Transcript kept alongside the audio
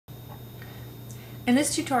In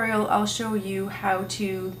this tutorial, I'll show you how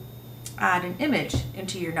to add an image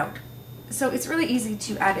into your note. So it's really easy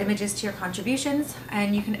to add images to your contributions,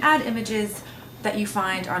 and you can add images that you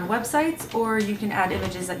find on websites, or you can add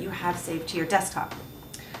images that you have saved to your desktop.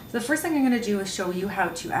 So the first thing I'm going to do is show you how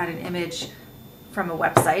to add an image from a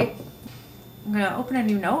website. I'm going to open a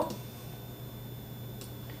new note.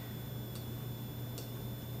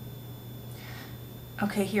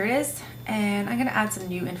 Okay, here it is, and I'm going to add some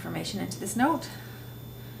new information into this note.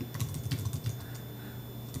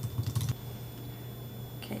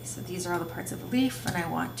 Okay, so these are all the parts of a leaf, and I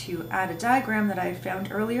want to add a diagram that I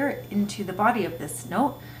found earlier into the body of this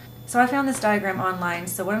note. So I found this diagram online,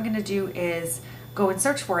 so what I'm going to do is go and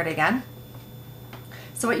search for it again.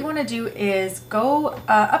 So what you want to do is go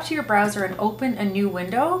up to your browser and open a new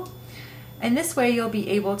window. And this way you'll be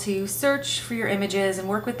able to search for your images and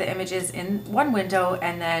work with the images in one window,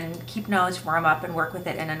 and then keep Knowledge Forum up and work with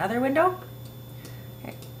it in another window.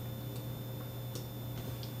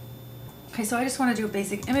 Okay, so I just want to do a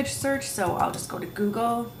basic image search, so I'll just go to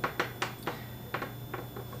Google.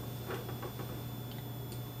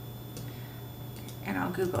 And I'll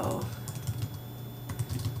Google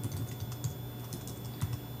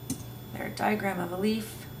their diagram of a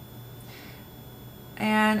leaf.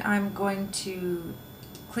 And I'm going to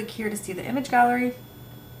click here to see the image gallery.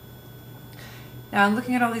 Now I'm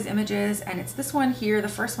looking at all these images, and it's this one here, the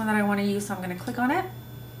first one that I want to use, so I'm going to click on it.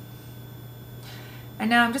 And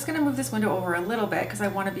now I'm just going to move this window over a little bit because I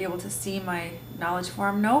want to be able to see my Knowledge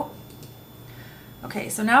Forum note. Okay,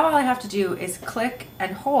 so now all I have to do is click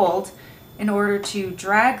and hold in order to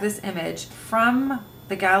drag this image from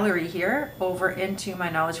the gallery here over into my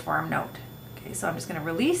Knowledge Forum note. Okay, so I'm just going to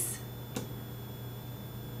release.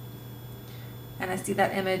 And I see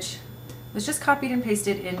that image was just copied and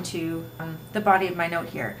pasted into the body of my note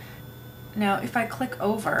here. Now if I click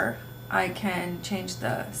over, I can change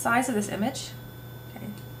the size of this image. Okay.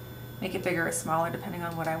 Make it bigger or smaller depending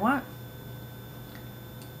on what I want.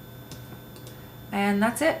 And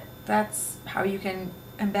that's it. That's how you can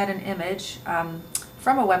embed an image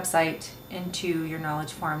from a website into your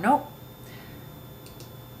Knowledge Forum note.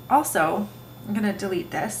 Also, I'm going to delete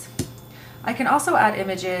this. I can also add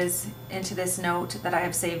images into this note that I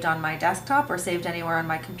have saved on my desktop or saved anywhere on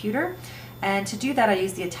my computer. And to do that, I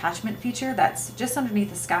use the attachment feature that's just underneath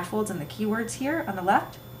the scaffolds and the keywords here on the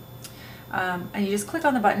left. And you just click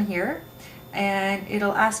on the button here, and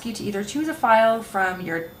it'll ask you to either choose a file from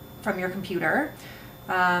your computer,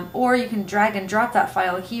 or you can drag and drop that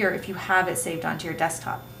file here if you have it saved onto your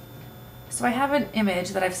desktop. So I have an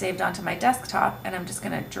image that I've saved onto my desktop, and I'm just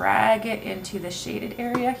going to drag it into the shaded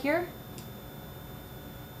area here.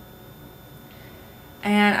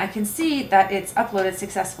 And I can see that it's uploaded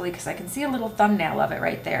successfully because I can see a little thumbnail of it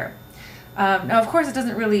right there. Now of course it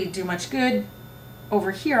doesn't really do much good. Over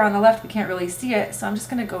here on the left we can't really see it, so I'm just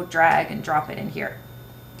going to go drag and drop it in here.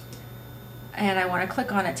 And I want to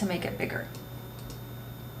click on it to make it bigger.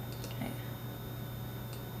 Okay.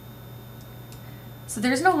 So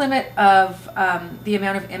there's no limit of the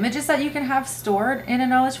amount of images that you can have stored in a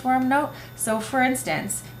Knowledge Forum note. So for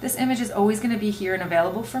instance, this image is always going to be here and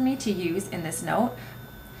available for me to use in this note.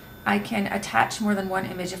 I can attach more than one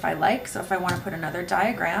image if I like. So if I want to put another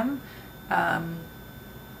diagram, I'm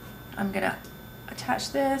going to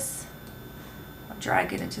attach this. I'll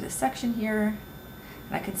drag it into this section here,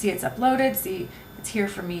 and I can see it's uploaded. See, it's here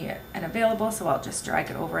for me and available, so I'll just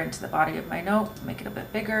drag it over into the body of my note, make it a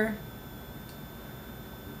bit bigger.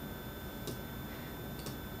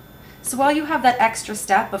 So while you have that extra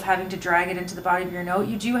step of having to drag it into the body of your note,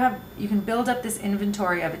 you can build up this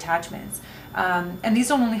inventory of attachments. And these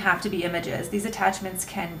don't only have to be images. These attachments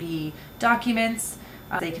can be documents,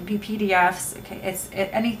 they can be PDFs. Okay, it's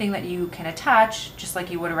anything that you can attach, just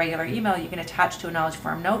like you would a regular email, you can attach to a Knowledge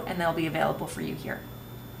Forum note, and they'll be available for you here.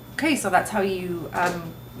 Okay, so that's how you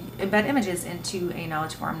embed images into a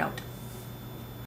Knowledge Forum note.